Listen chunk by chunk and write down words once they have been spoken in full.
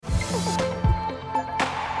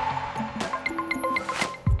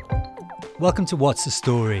Welcome to What's the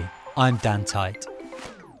Story? I'm Dan Tite.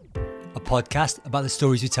 A podcast about the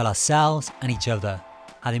stories we tell ourselves and each other,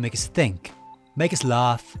 how they make us think, make us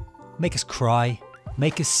laugh, make us cry,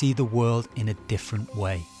 make us see the world in a different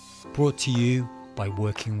way. Brought to you by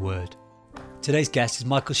Working Word. Today's guest is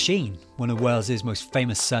Michael Sheen, one of Wales's most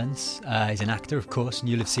famous sons. He's an actor, of course, and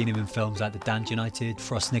you'll have seen him in films like The Damned United,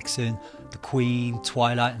 Frost Nixon, The Queen,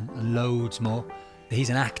 Twilight, and loads more. He's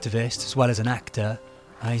an activist as well as an actor.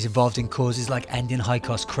 He's involved in causes like ending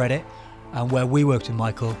high-cost credit, and where we worked with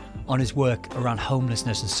Michael on his work around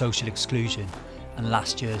homelessness and social exclusion, and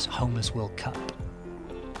last year's Homeless World Cup.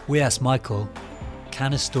 We asked Michael,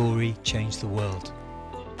 can a story change the world?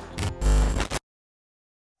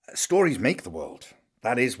 Stories make the world.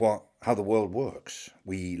 That is how the world works.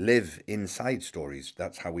 We live inside stories.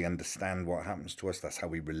 That's how we understand what happens to us. That's how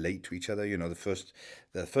we relate to each other. You know, the first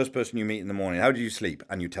person you meet in the morning, how did you sleep?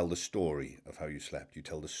 And you tell the story of how you slept. You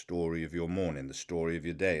tell the story of your morning, the story of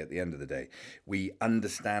your day at the end of the day. We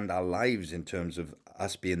understand our lives in terms of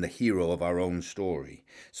us being the hero of our own story.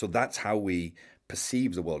 So that's how we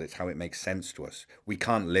perceive the world. It's how it makes sense to us. We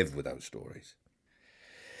can't live without stories.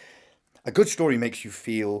 A good story makes you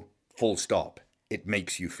feel, full stop. It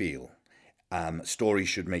makes you feel. Stories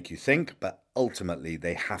should make you think, but ultimately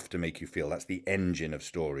they have to make you feel. That's the engine of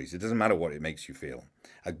stories. It doesn't matter what it makes you feel.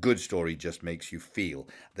 A good story just makes you feel.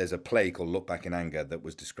 There's a play called Look Back in Anger that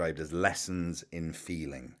was described as lessons in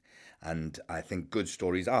feeling. And I think good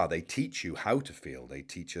stories they teach you how to feel. They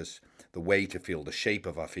teach us the way to feel, the shape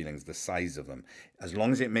of our feelings, the size of them. As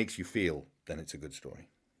long as it makes you feel, then it's a good story.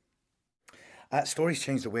 Stories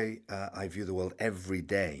change the way I view the world every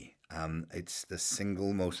day. It's the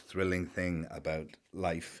single most thrilling thing about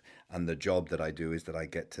life, and the job that I do is that I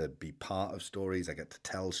get to be part of stories, I get to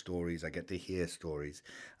tell stories, I get to hear stories.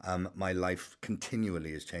 My life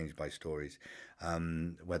continually is changed by stories,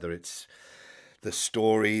 whether it's the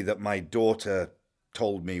story that my daughter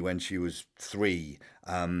told me when she was 3,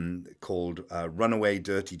 called Runaway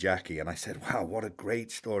Dirty Jackie, and I said, wow, what a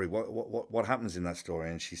great story. What happens in that story?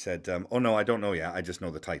 And she said, oh no, I don't know yet, I just know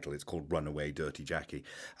the title. It's called Runaway Dirty Jackie.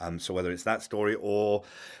 So whether it's that story or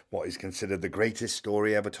what is considered the greatest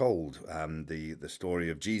story ever told, the story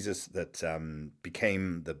of Jesus that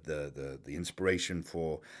became the inspiration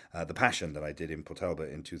for the Passion that I did in Port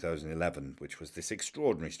Talbot in 2011, which was this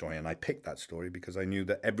extraordinary story. And I picked that story because I knew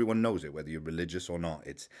that everyone knows it, whether you're religious or not.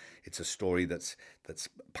 It's a story that's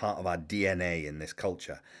part of our DNA in this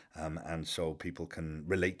culture, and so people can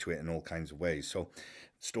relate to it in all kinds of ways. So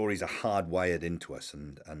stories are hardwired into us,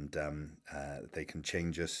 and they can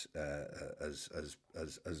change us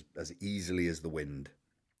as easily as the wind.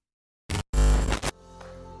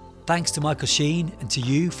 Thanks to Michael Sheen and to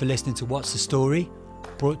you for listening to What's the Story,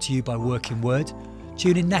 brought to you by Working Word.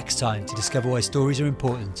 Tune in next time to discover why stories are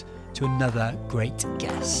important to another great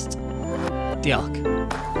guest.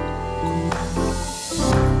 Diolch.